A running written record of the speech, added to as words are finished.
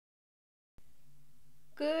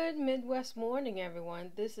Good Midwest morning,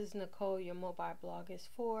 everyone. This is Nicole. Your mobile blog is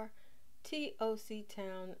for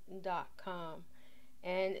toctown.com.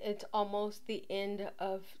 And it's almost the end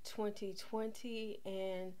of 2020,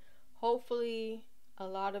 and hopefully, a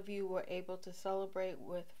lot of you were able to celebrate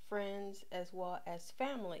with friends as well as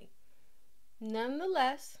family.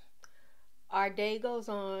 Nonetheless, our day goes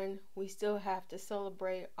on. We still have to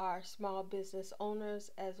celebrate our small business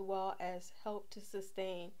owners as well as help to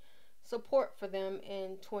sustain support for them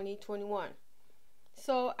in 2021.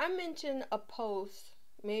 So I mentioned a post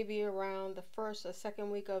maybe around the first or second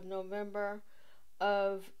week of November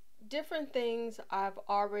of different things I've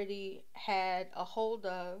already had a hold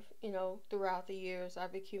of, throughout the years.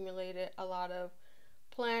 I've accumulated a lot of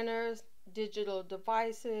planners, digital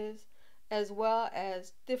devices, as well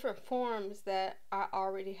as different forms that I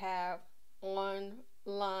already have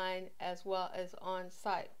online as well as on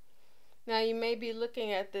site. Now, you may be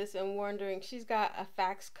looking at this and wondering, she's got a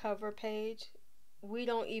fax cover page. We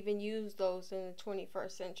don't even use those in the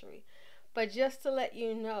 21st century. But just to let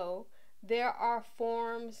you know, there are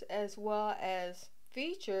forms as well as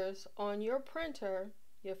features on your printer,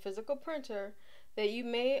 your physical printer, that you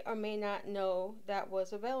may or may not know that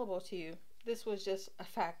was available to you. This was just a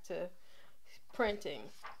fact to printing.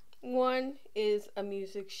 One is a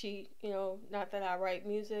music sheet, not that I write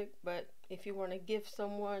music, but if you want to gift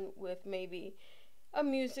someone with maybe a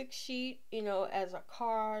music sheet, as a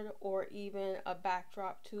card or even a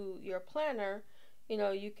backdrop to your planner,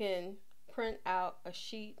 you can print out a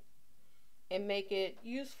sheet and make it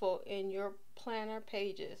useful in your planner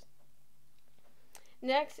pages.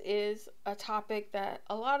 Next is a topic that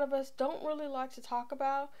a lot of us don't really like to talk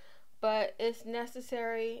about, but it's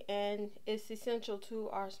necessary and it's essential to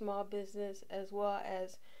our small business as well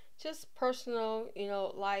as just personal,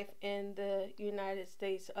 life in the United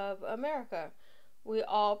States of America. We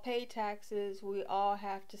all pay taxes. We all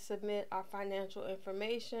have to submit our financial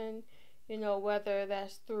information, whether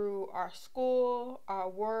that's through our school, our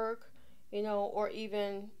work, or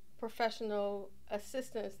even professional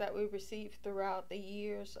assistance that we receive throughout the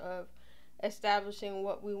years of establishing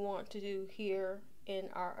what we want to do here in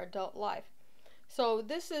our adult life. So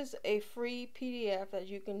this is a free PDF that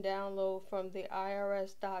you can download from the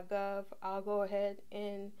irs.gov. I'll go ahead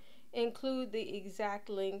and include the exact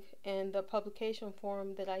link in the publication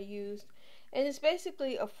form that I used. And it's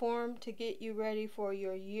basically a form to get you ready for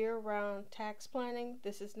your year-round tax planning.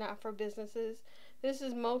 This is not for businesses. This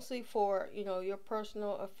is mostly for, your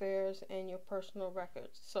personal affairs and your personal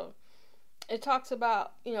records. So it talks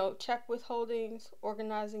about, check withholdings,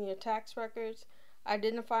 organizing your tax records,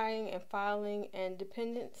 identifying and filing and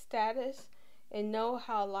dependent status, and know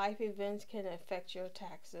how life events can affect your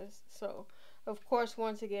taxes. So, of course,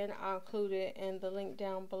 once again, I'll include it in the link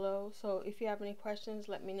down below. So if you have any questions,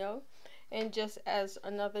 let me know. And just as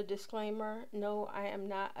another disclaimer, no, I am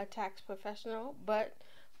not a tax professional, but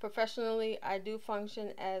professionally, I do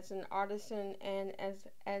function as an artisan and as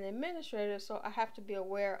an administrator, so I have to be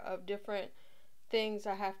aware of different things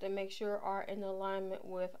I have to make sure are in alignment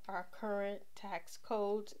with our current tax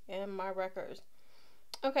codes and my records.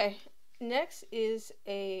 Okay, next is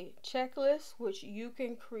a checklist which you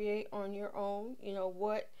can create on your own.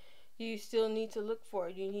 What you still need to look for.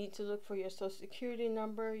 You need to look for your social security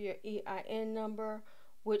number, your EIN number,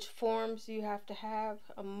 which forms you have to have.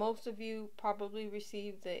 Most of you probably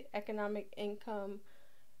receive the economic income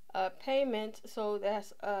payment, so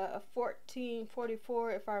that's a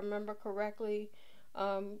 1444 if I remember correctly.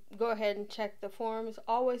 Go ahead and check the forms.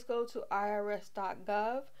 Always go to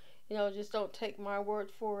irs.gov. Just don't take my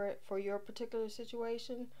word for it for your particular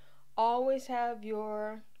situation. Always have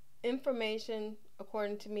your information.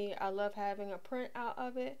 According to me, I love having a printout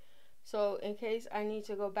of it, so in case I need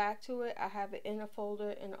to go back to it, I have it in a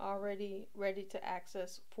folder and already ready to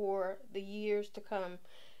access for the years to come.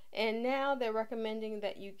 And now they're recommending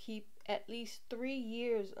that you keep at least 3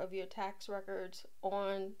 years of your tax records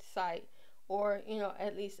on site, or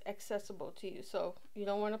at least accessible to you. So you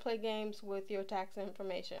don't want to play games with your tax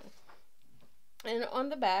information. And on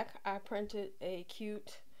the back, I printed a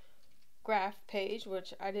cute graph page,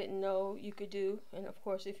 which I didn't know you could do. And of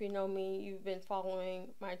course, if you know me, you've been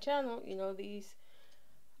following my channel, these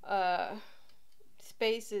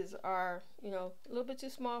spaces are, a little bit too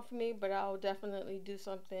small for me, but I'll definitely do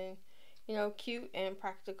something, cute and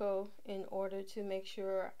practical in order to make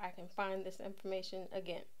sure I can find this information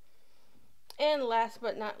again. And last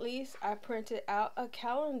but not least, I printed out a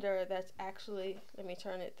calendar that's actually, let me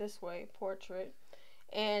turn it this way, portrait.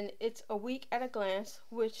 And it's a week at a glance,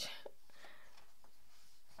 which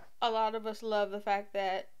a lot of us love the fact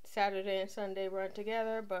that Saturday and Sunday run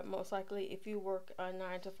together, but most likely if you work a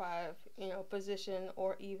 9 to 5, position,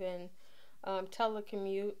 or even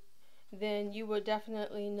telecommute, then you would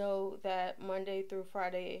definitely know that Monday through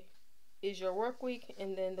Friday is your work week,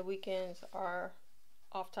 and then the weekends are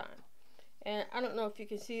off time. And I don't know if you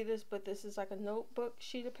can see this, but this is like a notebook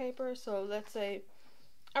sheet of paper. So let's say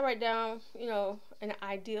I write down, an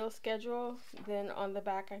ideal schedule. Then on the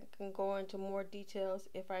back, I can go into more details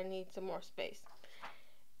if I need some more space.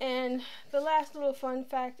 And the last little fun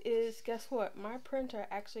fact is, guess what? My printer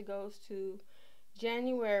actually goes to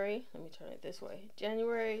January, let me turn it this way,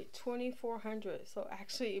 January 2400. So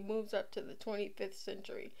actually, it moves up to the 25th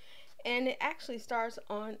century. And it actually starts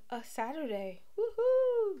on a Saturday.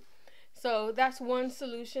 Woohoo! So that's one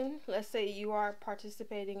solution. Let's say you are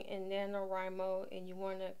participating in NaNoWriMo and you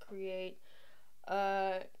want to create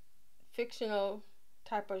a fictional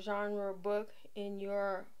type of genre book in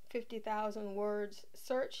your 50,000 words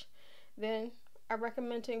search, then I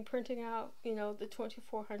recommend printing out, the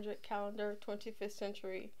 2400 calendar, 25th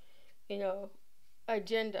century, you know,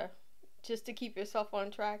 agenda, just to keep yourself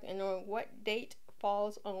on track and knowing what date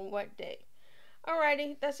falls on what day.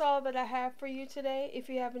 Alrighty, that's all that I have for you today. If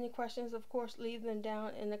you have any questions, of course, leave them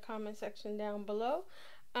down in the comment section down below.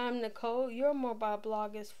 I'm Nicole. Your mobile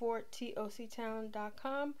blog is for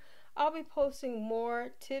toctown.com. I'll be posting more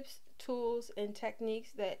tips, tools, and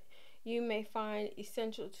techniques that you may find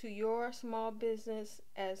essential to your small business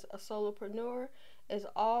as a solopreneur. As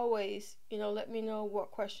always, let me know what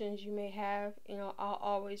questions you may have. I'll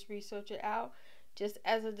always research it out. Just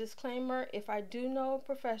as a disclaimer, if I do know a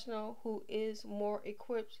professional who is more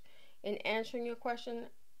equipped in answering your question,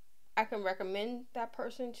 I can recommend that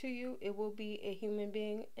person to you. It will be a human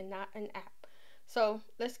being and not an app. So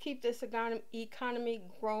let's keep this economy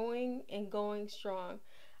growing and going strong.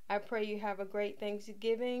 I pray you have a great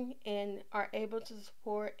Thanksgiving and are able to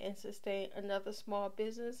support and sustain another small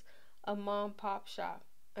business, a mom pop shop.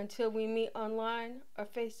 Until we meet online or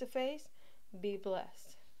face to face, be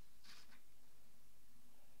blessed.